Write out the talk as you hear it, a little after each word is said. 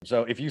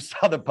So if you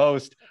saw the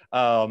post,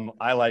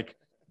 I like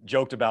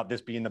joked about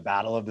this being the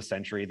battle of the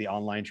century, the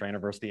online trainer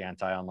versus the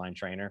anti-online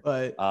trainer.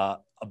 Right.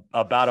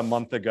 About a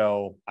month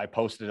ago, I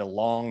posted a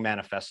long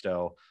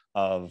manifesto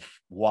of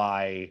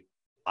why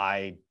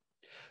I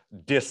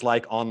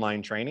dislike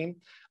online training.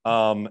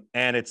 And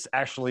it's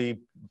actually,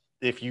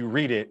 if you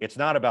read it, it's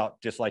not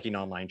about disliking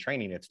online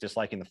training. It's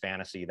disliking the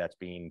fantasy that's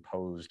being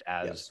posed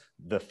as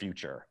the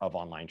future of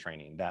online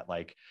training. That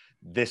like,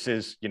 this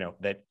is,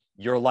 that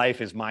your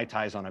life is Mai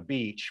Tais on a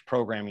beach,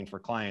 programming for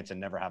clients and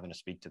never having to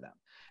speak to them.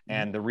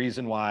 And the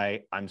reason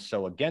why I'm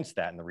so against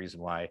that, and the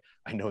reason why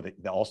I know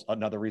that also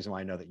another reason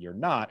why I know that you're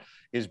not,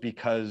 is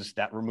because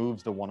that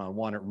removes the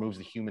one-on-one, it removes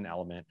the human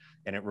element,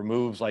 and it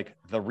removes like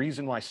the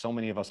reason why so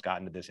many of us got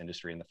into this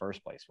industry in the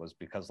first place was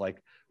because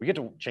like we get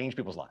to change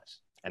people's lives.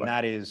 And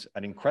that is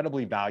an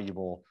incredibly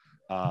valuable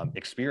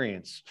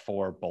experience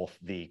for both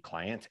the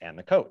client and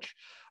the coach.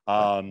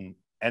 And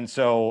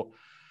so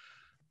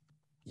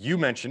you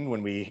mentioned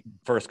when we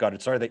first got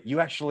it started that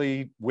you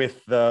actually,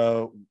 with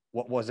the,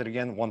 what was it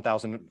again?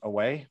 1,000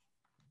 away?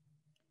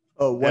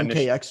 Oh,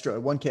 1K extra.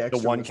 1K extra.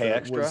 The 1K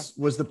extra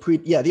was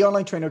the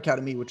Online Trainer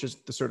Academy, which is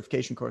the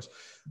certification course.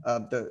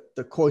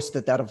 The course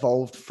that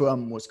evolved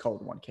from was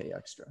called 1K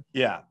extra.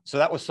 Yeah. So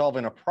that was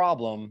solving a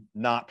problem,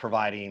 not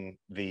providing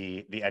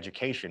the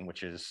education,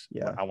 which is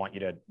what I want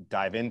you to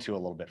dive into a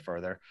little bit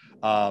further.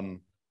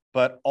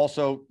 But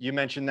also you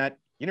mentioned that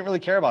you didn't really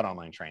care about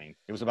online training.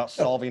 It was about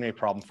solving a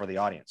problem for the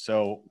audience.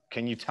 So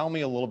can you tell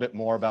me a little bit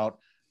more about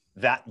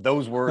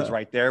those words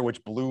right there,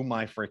 which blew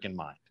my freaking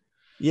mind?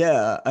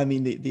 Yeah, I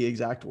mean, the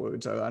exact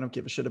words are, I don't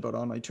give a shit about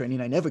online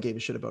training. I never gave a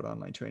shit about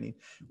online training,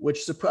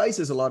 which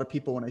surprises a lot of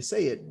people when I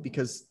say it,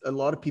 because a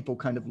lot of people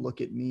kind of look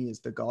at me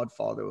as the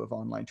godfather of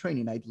online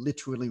training. I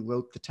literally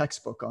wrote the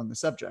textbook on the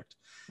subject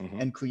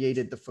and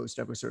created the first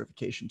ever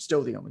certification,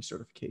 still the only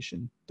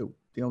certification,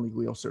 the only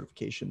real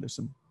certification. There's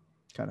some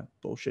kind of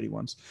bullshitty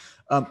ones,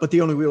 but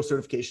the only real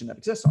certification that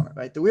exists on it,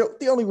 right?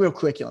 The only real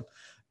curriculum.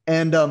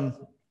 And,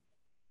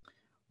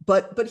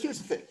 but here's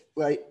the thing,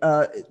 right?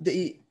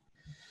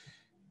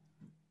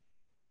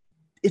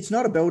 It's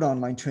not about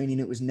online training.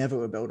 It was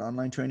never about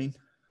online training.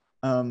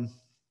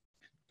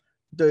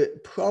 The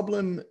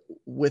problem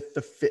with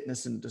the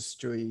fitness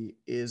industry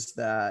is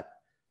that,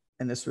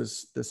 and this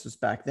was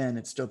back then,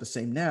 it's still the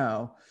same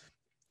now,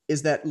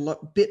 is that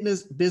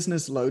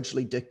business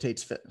largely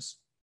dictates fitness.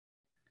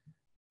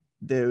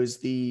 There's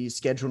the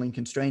scheduling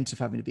constraints of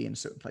having to be in a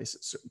certain place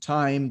at a certain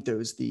time.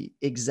 There's the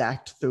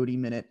exact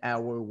 30-minute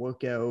hour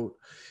workout.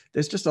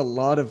 There's just a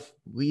lot of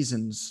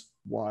reasons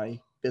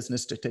why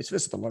business dictates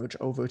this, the large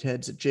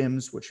overheads at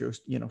gyms, which you're,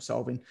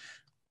 solving.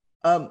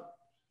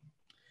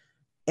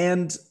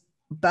 And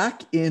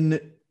back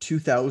in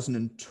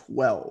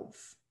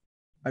 2012,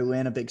 I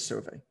ran a big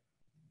survey.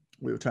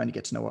 We were trying to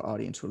get to know our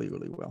audience really,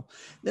 really well.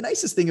 The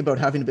nicest thing about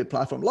having a big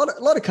platform, a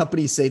lot of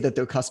companies say that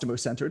they're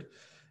customer-centered,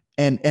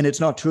 and it's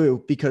not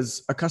true,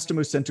 because a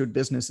customer-centered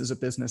business is a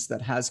business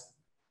that has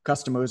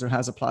customers or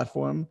has a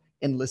platform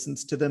and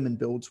listens to them and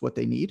builds what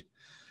they need.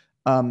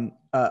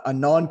 A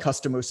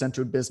non-customer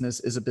centered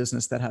business is a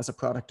business that has a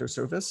product or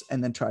service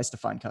and then tries to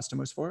find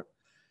customers for it.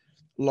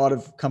 A lot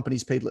of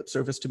companies paid lip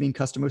service to being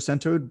customer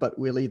centered, but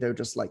really they're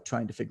just like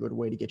trying to figure out a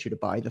way to get you to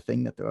buy the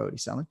thing that they're already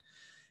selling.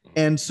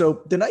 And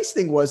so the nice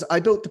thing was I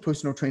built the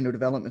Personal Trainer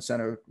Development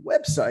Center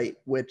website,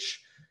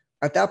 which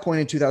at that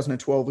point in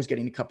 2012 was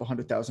getting a couple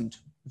 100,000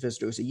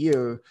 visitors a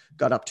year,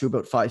 got up to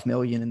about 5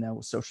 million. And now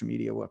with social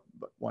media, what,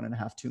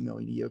 1.5, 2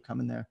 million a year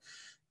coming there.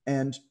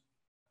 And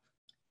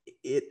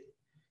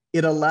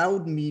it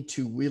allowed me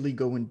to really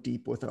go in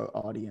deep with our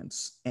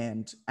audience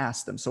and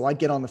ask them. So I'd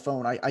get on the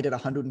phone. I did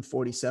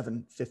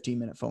 147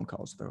 15-minute phone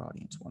calls with our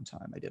audience one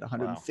time. I did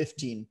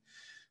 115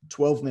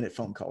 12-minute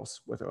phone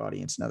calls with our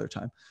audience another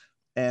time.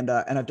 And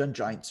I've done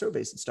giant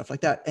surveys and stuff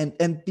like that.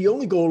 And the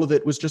only goal of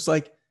it was just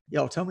like,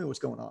 tell me what's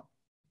going on,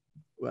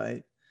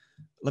 right?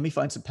 Let me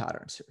find some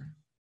patterns here.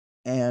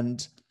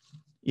 And,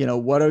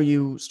 what are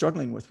you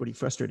struggling with? What are you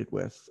frustrated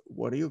with?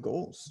 What are your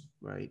goals,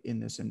 right, in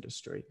this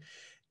industry?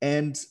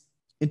 And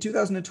in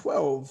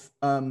 2012,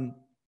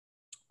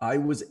 I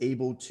was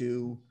able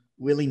to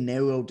really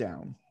narrow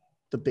down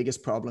the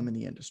biggest problem in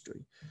the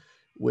industry,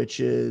 which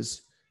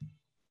is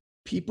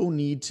people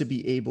need to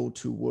be able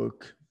to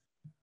work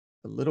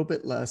a little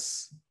bit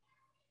less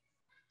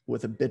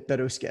with a bit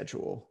better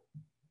schedule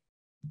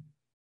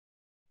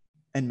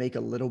and make a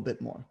little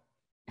bit more.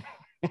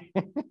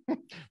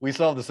 We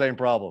solve the same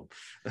problem.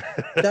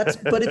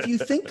 But if you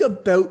think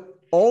about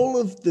all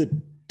of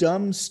the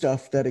dumb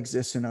stuff that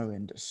exists in our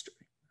industry,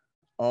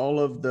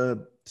 all of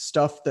the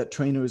stuff that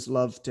trainers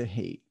love to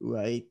hate,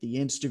 right? The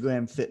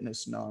Instagram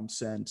fitness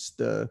nonsense,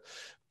 the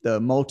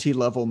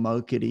multi-level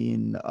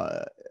marketing.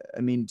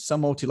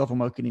 Some multi-level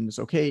marketing is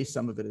okay.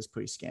 Some of it is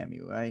pretty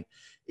scammy, right?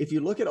 If you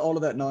look at all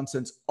of that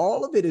nonsense,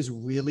 all of it is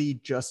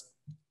really just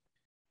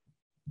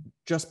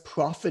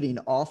profiting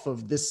off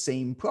of this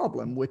same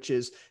problem, which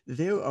is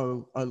there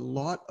are a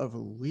lot of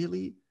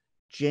really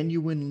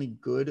genuinely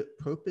good,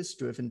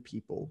 purpose-driven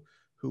people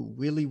who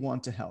really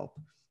want to help.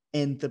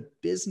 and the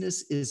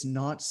business is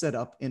not set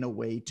up in a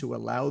way to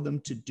allow them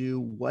to do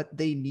what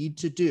they need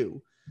to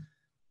do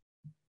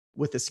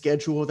with a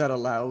schedule that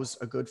allows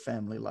a good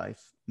family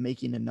life,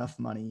 making enough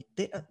money,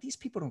 these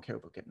people don't care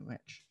about getting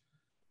rich,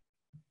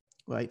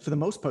 right? For the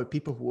most part,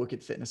 people who work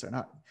at fitness are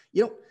not,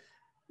 you're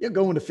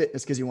going to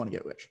fitness because you want to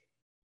get rich,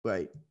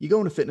 right? You go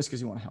into fitness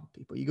because you want to help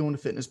people. You go into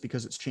fitness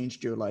because it's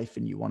changed your life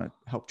and you want to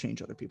help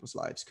change other people's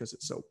lives because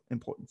it's so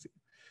important for you.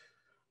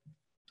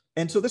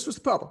 And so this was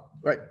the problem,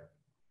 right?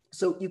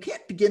 So you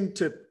can't begin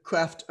to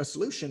craft a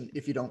solution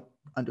if you don't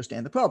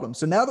understand the problem.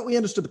 So now that we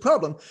understood the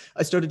problem,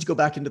 I started to go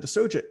back into the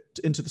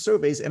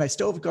surveys, and I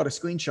still have got a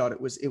screenshot.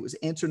 It was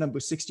answer number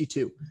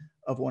 62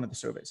 of one of the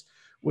surveys.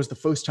 Was the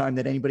first time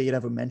that anybody had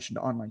ever mentioned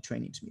online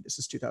training to me. This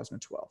is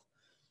 2012.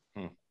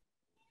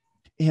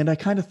 And I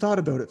kind of thought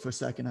about it for a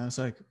second. I was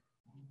like,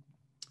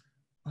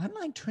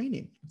 online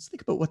training. Let's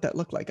think about what that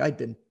looked like. I'd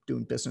been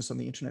doing business on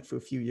the internet for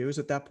a few years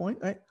at that point,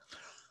 right?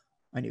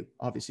 I knew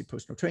obviously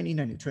personal training.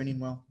 I knew training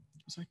well.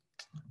 I was like,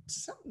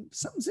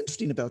 something's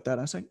interesting about that.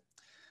 I was like,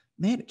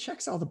 man, it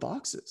checks all the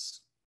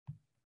boxes,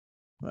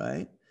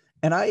 right?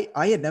 And I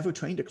had never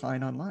trained a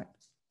client online.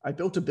 I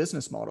built a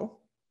business model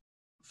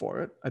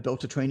for it. I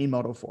built a training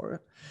model for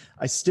it.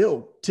 I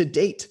still, to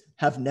date,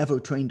 have never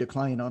trained a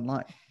client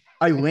online.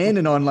 I ran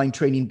an online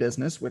training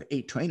business with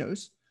 8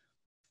 trainers,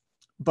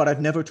 but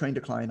I've never trained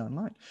a client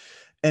online.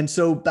 And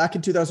so back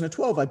in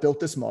 2012, I built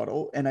this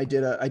model, and I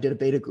did a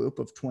beta group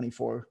of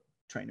 24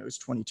 trainers.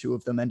 22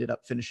 of them ended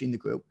up finishing the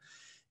group.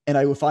 And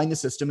I refined the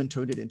system and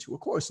turned it into a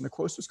course. And the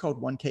course was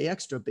called 1K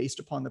Extra, based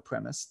upon the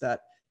premise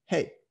that,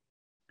 hey,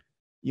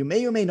 you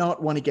may or may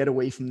not want to get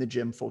away from the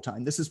gym full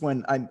time. This is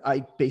when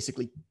I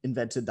basically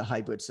invented the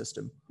hybrid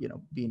system,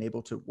 being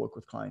able to work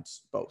with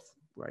clients both,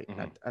 right,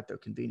 at their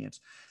convenience,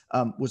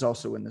 was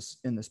also in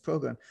this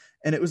program.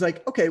 And it was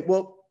like, okay,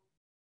 well,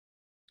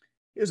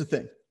 here's the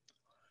thing.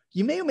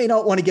 You may or may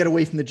not want to get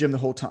away from the gym the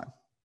whole time,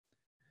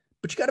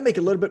 but you got to make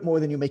a little bit more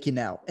than you're making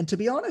now. And to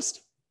be honest,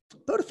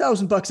 about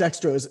 $1,000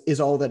 extra is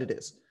all that it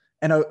is.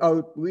 And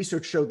our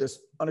research showed this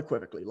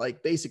unequivocally.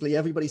 Like basically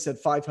everybody said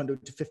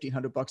 $500 to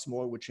 $1,500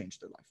 more would change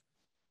their life,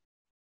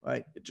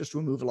 right? It just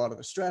remove a lot of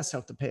the stress,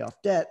 help to pay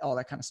off debt, all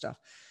that kind of stuff.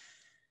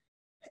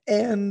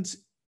 And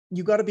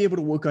you got to be able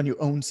to work on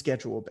your own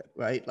schedule a bit,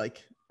 right?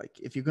 Like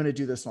if you're going to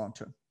do this long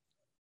term.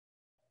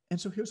 And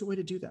so here's a way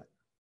to do that.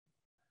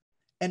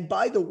 And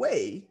by the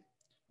way,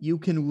 you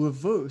can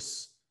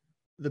reverse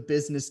the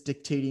business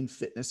dictating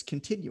fitness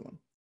continuum.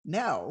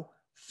 Now,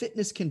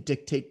 fitness can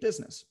dictate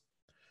business,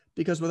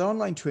 because with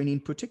online training,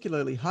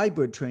 particularly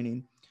hybrid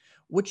training,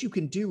 what you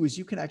can do is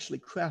you can actually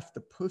craft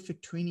the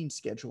perfect training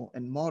schedule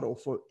and model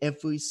for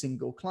every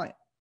single client.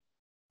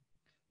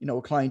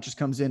 A client just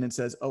comes in and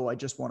says, oh, I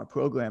just want a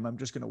program. I'm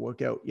just going to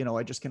work out.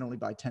 I just can only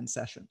buy 10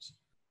 sessions.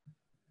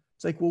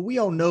 It's like, well, we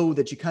all know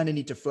that you kind of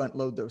need to front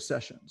load those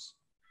sessions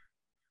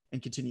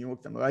and continue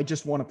with them. Or I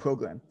just want a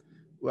program,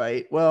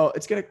 right? Well,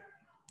 it's going to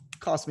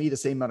cost me the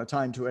same amount of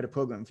time to write a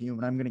program for you,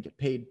 and I'm going to get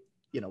paid,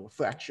 a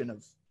fraction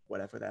of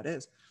whatever that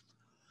is.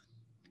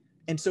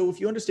 And so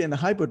if you understand the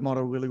hybrid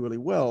model really, really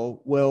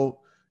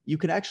well, you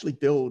can actually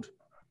build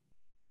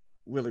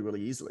really,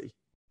 really easily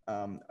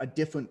a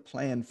different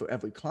plan for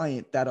every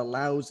client that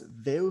allows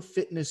their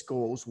fitness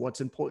goals, what's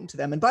important to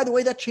them. And by the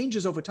way, that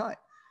changes over time.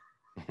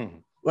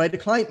 Right? The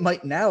client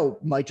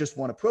might just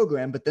want a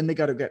program, but then they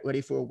got to get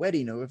ready for a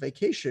wedding or a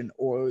vacation,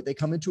 or they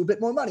come into a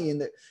bit more money,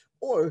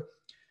 or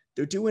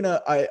they're doing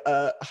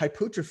a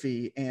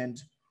hypertrophy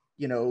and,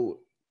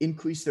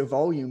 increase their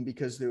volume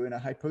because they're in a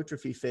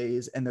hypertrophy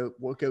phase and the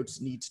workouts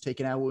need to take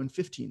an hour and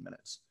 15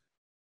 minutes.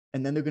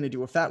 And then they're going to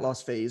do a fat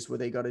loss phase where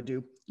they got to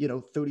do,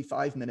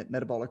 35-minute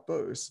metabolic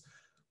bursts.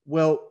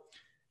 Well,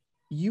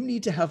 you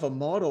need to have a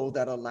model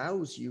that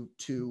allows you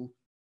to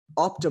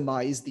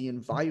optimize the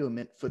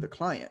environment for the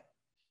client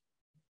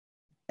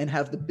and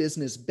have the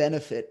business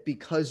benefit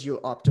because you're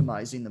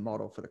optimizing the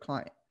model for the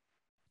client.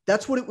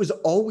 That's what it was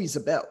always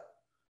about,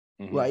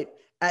 right?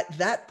 At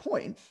that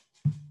point,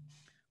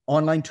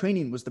 online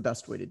training was the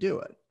best way to do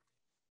it.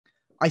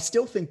 I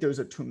still think there's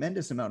a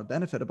tremendous amount of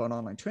benefit about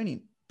online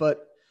training,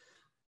 but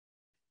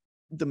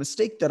the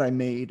mistake that I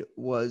made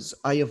was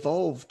I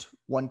evolved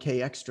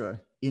 1K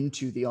Extra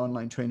into the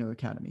Online Trainer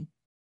Academy.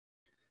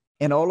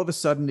 And all of a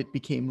sudden it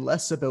became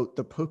less about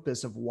the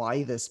purpose of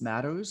why this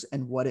matters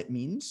and what it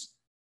means,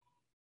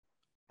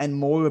 and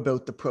more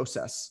about the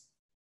process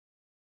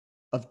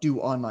of do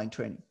online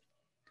training.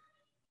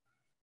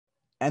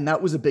 And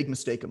that was a big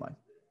mistake of mine.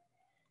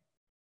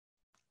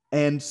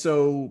 And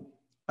so,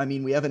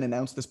 we haven't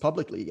announced this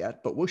publicly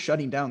yet, but we're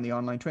shutting down the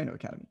Online Trainer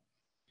Academy.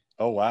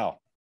 Oh, wow.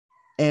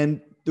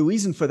 And the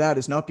reason for that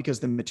is not because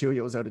the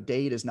material is out of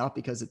date, is not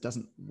because it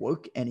doesn't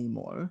work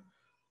anymore.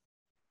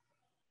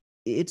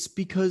 It's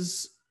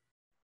because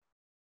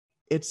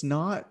it's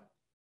not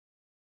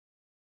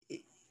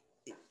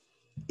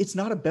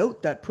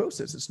about that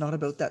process. It's not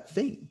about that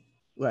thing,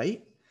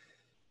 right?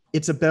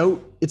 It's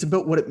about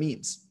what it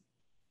means.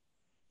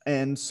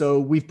 And so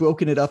we've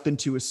broken it up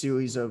into a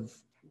series of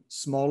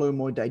smaller,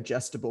 more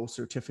digestible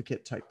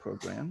certificate type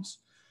programs.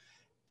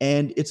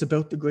 And it's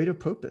about the greater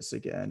purpose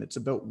again. It's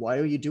about, why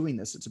are you doing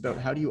this? It's about,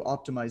 how do you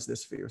optimize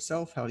this for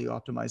yourself? How do you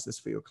optimize this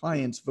for your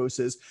clients?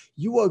 Versus,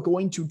 you are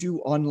going to do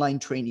online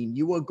training.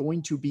 You are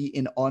going to be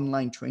an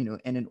online trainer.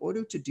 And in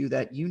order to do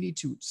that, you need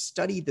to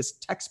study this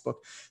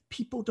textbook.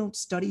 People don't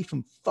study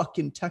from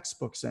fucking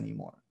textbooks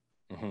anymore.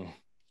 Mm-hmm.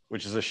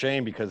 Which is a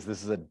shame, because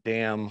this is a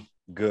damn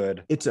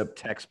good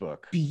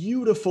textbook.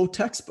 Beautiful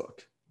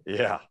textbook.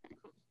 Yeah.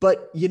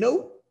 But you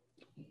know,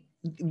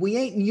 we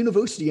ain't in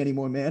university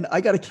anymore, man.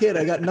 I got a kid.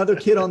 I got another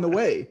kid on the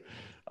way.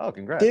 Oh,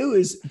 congrats.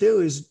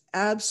 There is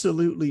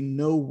absolutely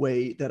no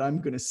way that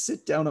I'm going to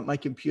sit down at my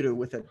computer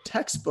with a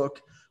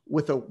textbook,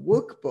 with a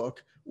workbook,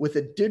 with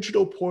a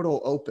digital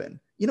portal open.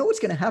 You know what's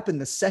going to happen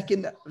the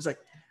second I was like,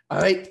 all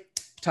right,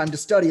 time to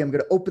study. I'm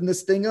going to open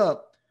this thing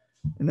up.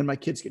 And then my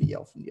kid's going to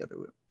yell from the other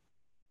room.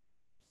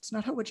 It's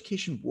not how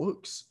education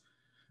works,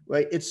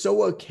 right? It's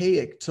so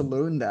archaic to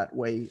learn that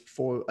way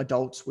for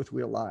adults with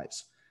real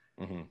lives.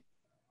 Mm-hmm.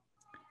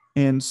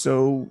 And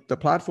so the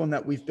platform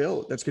that we've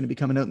built, that's going to be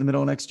coming out in the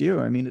middle of next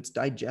year, I mean, it's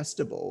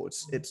digestible.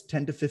 It's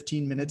 10 to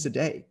 15 minutes a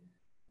day.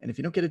 And if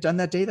you don't get it done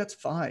that day, that's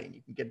fine.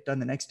 You can get it done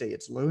the next day.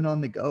 It's learn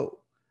on the go,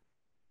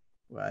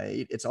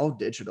 right? It's all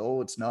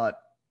digital. It's not.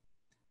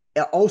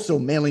 Also,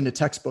 mailing a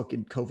textbook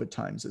in COVID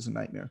times is a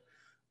nightmare.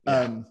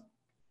 Yeah.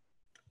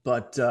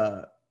 But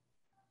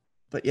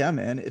yeah,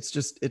 man,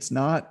 it's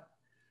not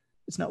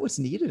what's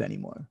needed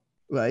anymore,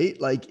 right?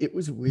 Like, it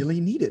was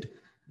really needed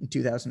in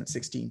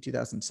 2016,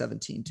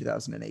 2017,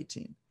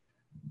 2018.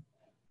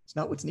 It's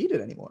not what's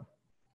needed anymore.